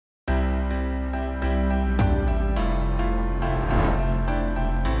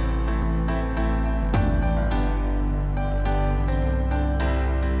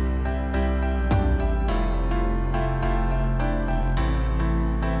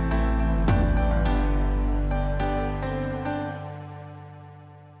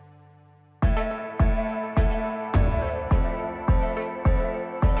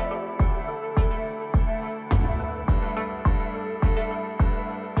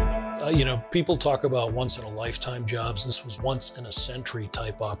You know, people talk about once-in-a-lifetime jobs. This was once-in-a-century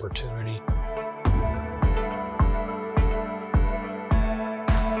type opportunity.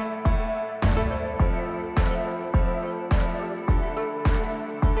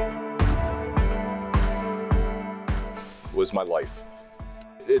 It was my life.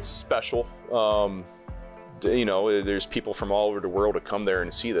 It's special. You know, there's people from all over the world to come there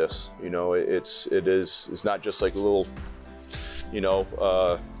and see this. You know, it's not just like a little, you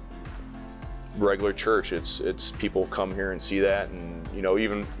know, regular church. It's people come here and see that, and you know,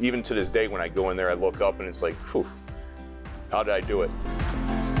 even to this day when I go in there, I look up and it's like, whew, how did I do it?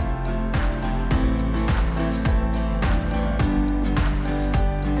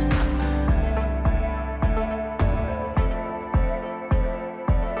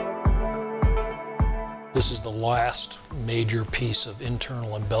 This is the last major piece of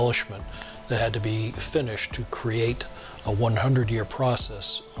internal embellishment that had to be finished to create a 100-year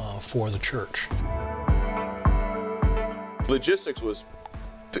process for the church. Logistics was,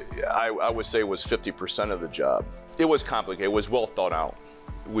 I would say, was 50% of the job. It was complicated. It was well thought out.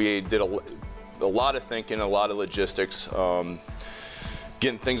 We did a lot of thinking, a lot of logistics,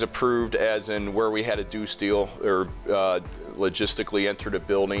 getting things approved as in where we had to do steel or logistically enter the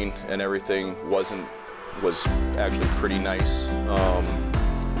building, and everything was actually pretty nice.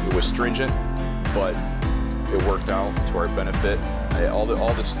 It was stringent, but it worked out to our benefit. All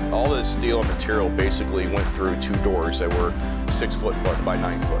the steel and material basically went through two doors that were 6 foot by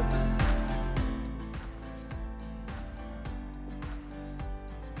 9 foot.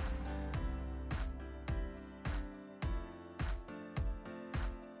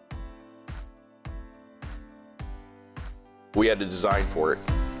 We had to design for it.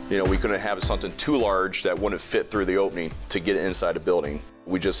 You know, we couldn't have something too large that wouldn't fit through the opening to get it inside the building.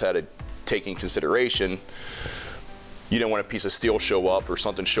 We just had to take in consideration, you didn't want a piece of steel show up or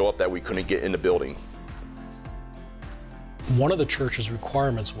something show up that we couldn't get in the building. One of the church's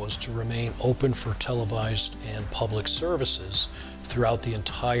requirements was to remain open for televised and public services throughout the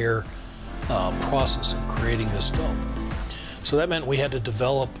entire process of creating this dome. So that meant we had to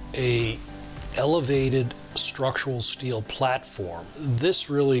develop a elevated structural steel platform. This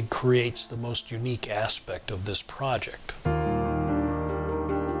really creates the most unique aspect of this project.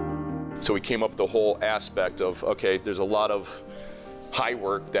 So we came up with the whole aspect of, okay, there's a lot of high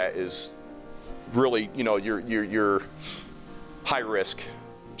work that is really, you know, you're high risk.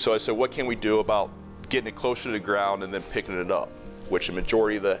 So I said, what can we do about getting it closer to the ground and then picking it up? Which the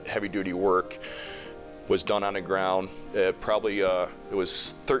majority of the heavy duty work was done on the ground. It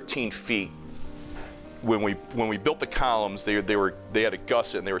was 13 feet. When we built the columns, they had to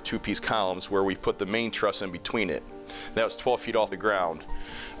gusset, and they were two-piece columns where we put the main truss in between it. That was 12 feet off the ground,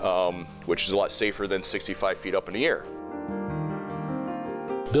 which is a lot safer than 65 feet up in the air.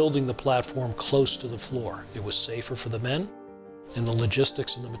 Building the platform close to the floor, it was safer for the men, and the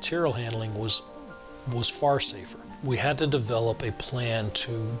logistics and the material handling was far safer. We had to develop a plan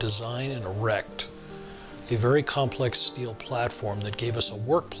to design and erect a very complex steel platform that gave us a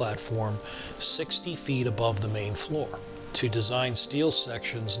work platform 60 feet above the main floor, to design steel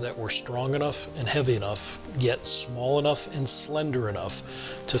sections that were strong enough and heavy enough, yet small enough and slender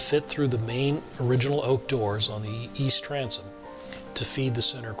enough to fit through the main original oak doors on the east transom to feed the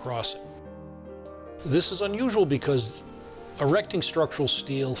center crossing. This is unusual because erecting structural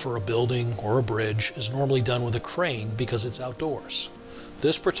steel for a building or a bridge is normally done with a crane because it's outdoors.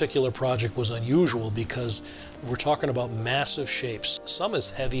 This particular project was unusual because we're talking about massive shapes. Some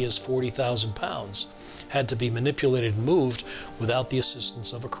as heavy as 40,000 pounds had to be manipulated and moved without the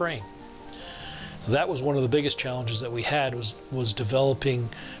assistance of a crane. That was one of the biggest challenges that we had, was developing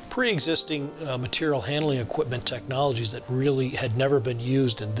pre-existing material handling equipment technologies that really had never been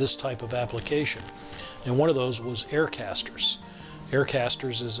used in this type of application. And one of those was air casters. Air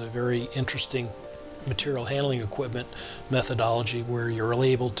casters is a very interesting material handling equipment methodology where you're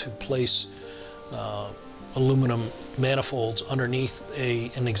able to place aluminum manifolds underneath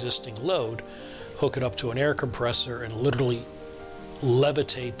an existing load, hook it up to an air compressor, and literally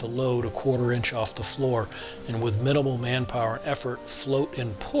levitate the load a quarter inch off the floor, and with minimal manpower and effort float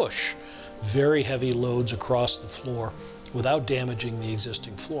and push very heavy loads across the floor without damaging the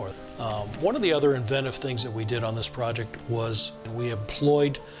existing floor. One of the other inventive things that we did on this project was we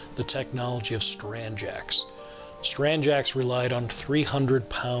employed the technology of strand jacks. Strand jacks relied on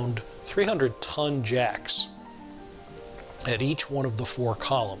 300-ton jacks at each one of the 4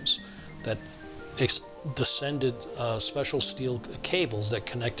 columns that descended special steel cables that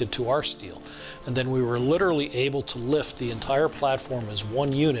connected to our steel. And then we were literally able to lift the entire platform as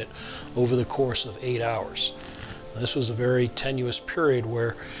one unit over the course of 8 hours. This was a very tenuous period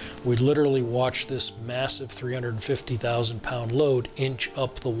where we literally watched this massive 350,000-pound load inch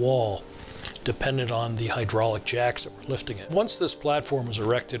up the wall, dependent on the hydraulic jacks that were lifting it. Once this platform was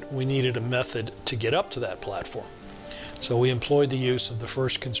erected, we needed a method to get up to that platform. So we employed the use of the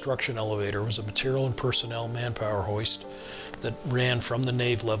first construction elevator. It was a material and personnel manpower hoist that ran from the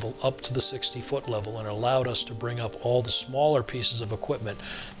nave level up to the 60-foot level and allowed us to bring up all the smaller pieces of equipment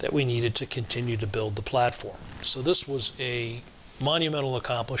that we needed to continue to build the platform. So this was a monumental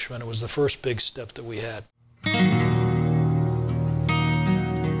accomplishment. It was the first big step that we had.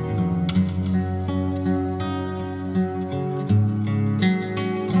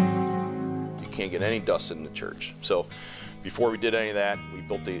 Can't get any dust in the church. So before we did any of that, we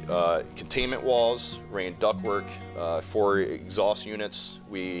built the containment walls, ran ductwork, 4 exhaust units.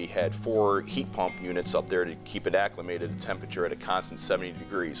 We had 4 heat pump units up there to keep it acclimated to temperature at a constant 70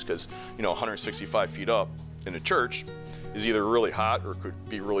 degrees, because 165 feet up in the church is either really hot or could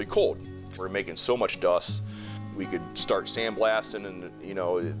be really cold. We're making so much dust. We could start sandblasting, and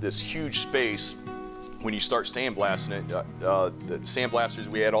this huge space. When you start sandblasting it, the sandblasters,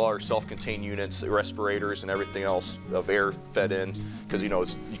 we had all our self-contained units, respirators, and everything else of air fed in, because you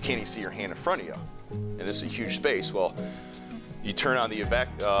can't even see your hand in front of you, and this is a huge space. Well, you turn on the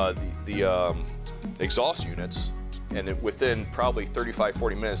exhaust units, and within probably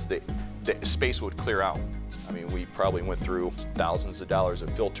 35-40 minutes, the space would clear out. I mean, we probably went through thousands of dollars of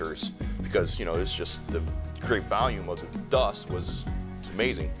filters, because it's just the great volume of the dust was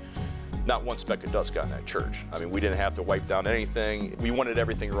amazing. Not one speck of dust got in that church. I mean, we didn't have to wipe down anything. We wanted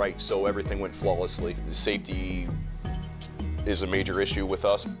everything right, so everything went flawlessly. The safety is a major issue with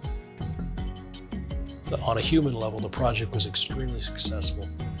us. On a human level, the project was extremely successful,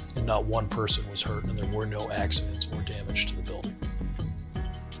 and not one person was hurt, and there were no accidents or damage to the building.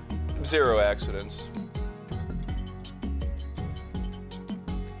 0 accidents.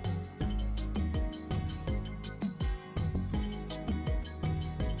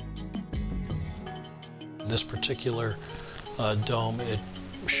 This particular dome, it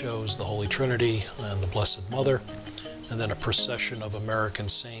shows the Holy Trinity and the Blessed Mother, and then a procession of American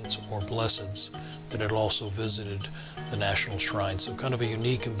saints or blesseds that had also visited the National Shrine. So kind of a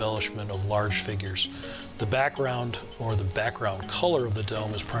unique embellishment of large figures. The background, or the background color of the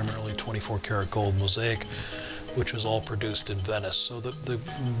dome, is primarily 24-karat gold mosaic, which was all produced in Venice. So the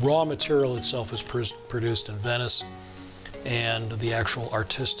raw material itself is produced in Venice, and the actual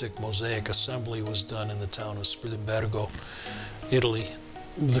artistic mosaic assembly was done in the town of Spilbergo, Italy.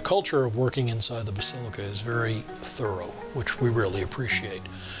 The culture of working inside the Basilica is very thorough, which we really appreciate.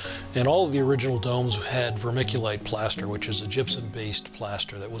 And all of the original domes had vermiculite plaster, which is a gypsum-based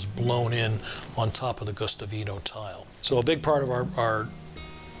plaster that was blown in on top of the Gustavino tile. So a big part of our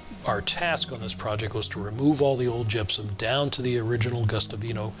task on this project was to remove all the old gypsum down to the original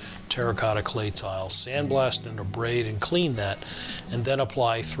Gustavino terracotta clay tile, sandblast and abrade and clean that, and then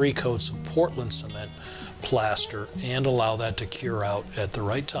apply 3 coats of Portland cement plaster and allow that to cure out at the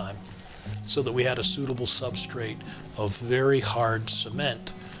right time, so that we had a suitable substrate of very hard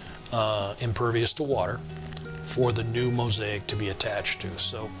cement, impervious to water, for the new mosaic to be attached to.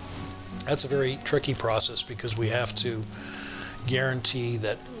 So that's a very tricky process, because we have to guarantee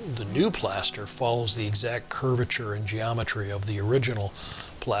that the new plaster follows the exact curvature and geometry of the original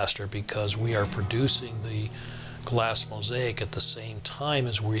plaster, because we are producing the glass mosaic at the same time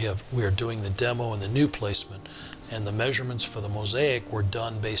as we are doing the demo and the new placement, and the measurements for the mosaic were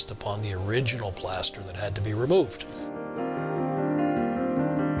done based upon the original plaster that had to be removed.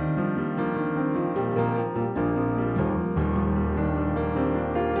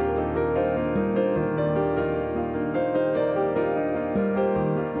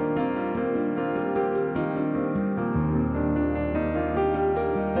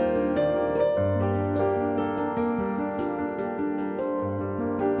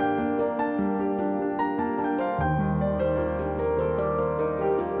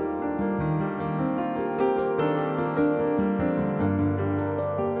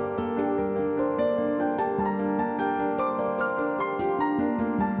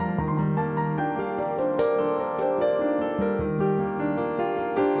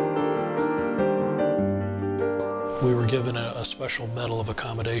 We were given a special medal of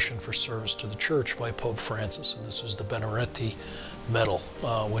accommodation for service to the church by Pope Francis, and this was the Benedetti Medal,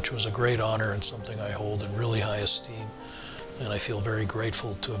 which was a great honor and something I hold in really high esteem. And I feel very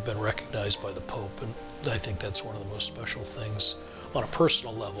grateful to have been recognized by the Pope, and I think that's one of the most special things on a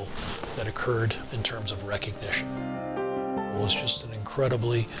personal level that occurred in terms of recognition. It was just an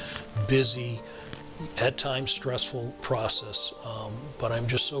incredibly busy, at times stressful process, but I'm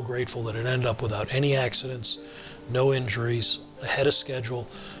just so grateful that it ended up without any accidents, no injuries, ahead of schedule,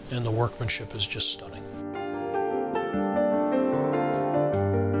 and the workmanship is just stunning.